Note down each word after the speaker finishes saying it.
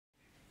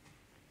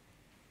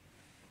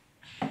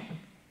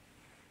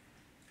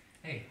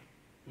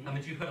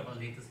haven't you heard about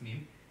the latest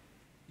meme?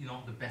 You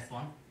know, the best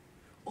one?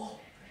 Oh,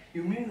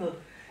 you mean the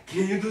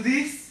 "can you do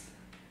this"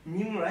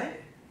 meme, right?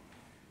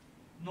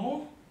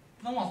 No,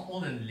 that one's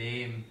old and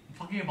lame. I'm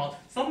talking about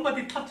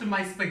somebody touching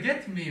my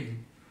spaghetti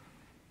meme.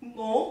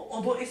 No,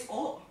 although it's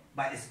old,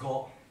 but it's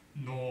gold.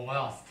 No,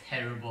 that was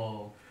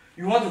terrible.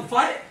 You want to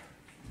fight?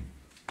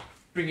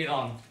 Bring it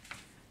on.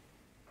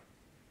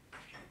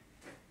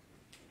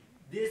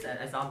 This is an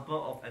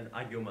example of an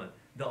argument.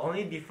 The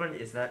only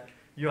difference is that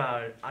you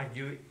are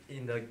arguing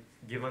in the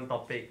given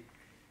topic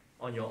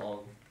on your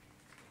own.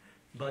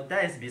 But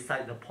that is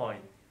beside the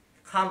point.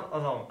 Come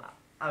along,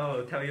 I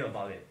will tell you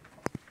about it.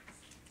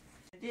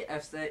 The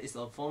essay is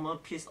a formal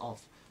piece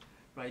of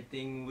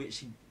writing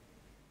which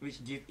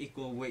give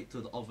equal weight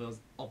to the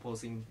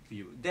opposing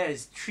view. There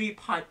is 3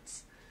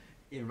 parts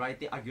in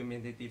writing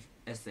argumentative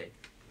essay.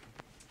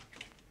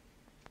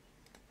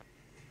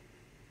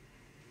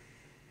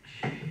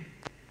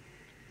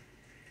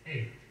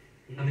 Hey,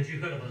 haven't you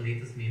heard about the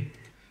latest meme?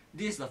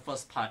 This is the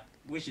first part,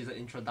 which is the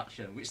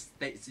introduction, which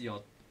states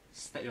your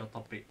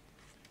topic.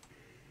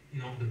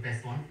 You know, the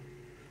best one?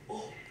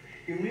 Oh,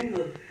 you mean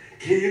the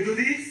 "can you do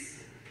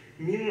this"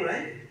 meme,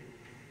 right?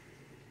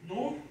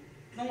 No,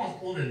 that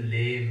one's old and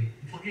lame.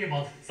 I'm talking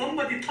about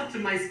somebody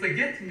touching my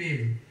spaghetti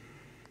meme.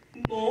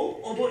 No,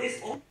 although it's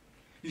old.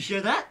 You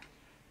hear that?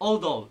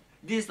 Although,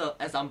 this is the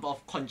example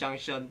of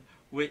conjunction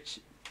which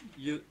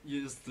you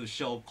use to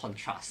show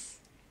contrast.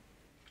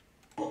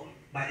 Oh,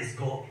 but it's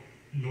gold.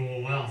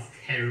 No, that was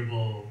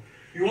terrible.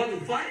 You want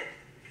to fight?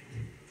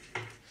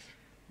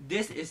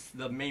 This is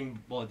the main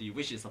body,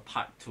 which is a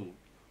part 2,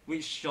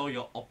 which show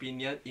your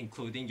opinion,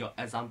 including your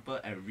example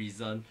and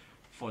reason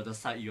for the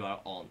side you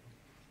are on.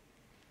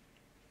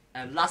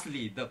 And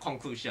lastly, the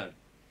conclusion.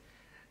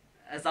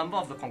 Example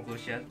of the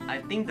conclusion,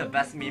 I think the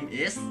best meme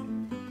is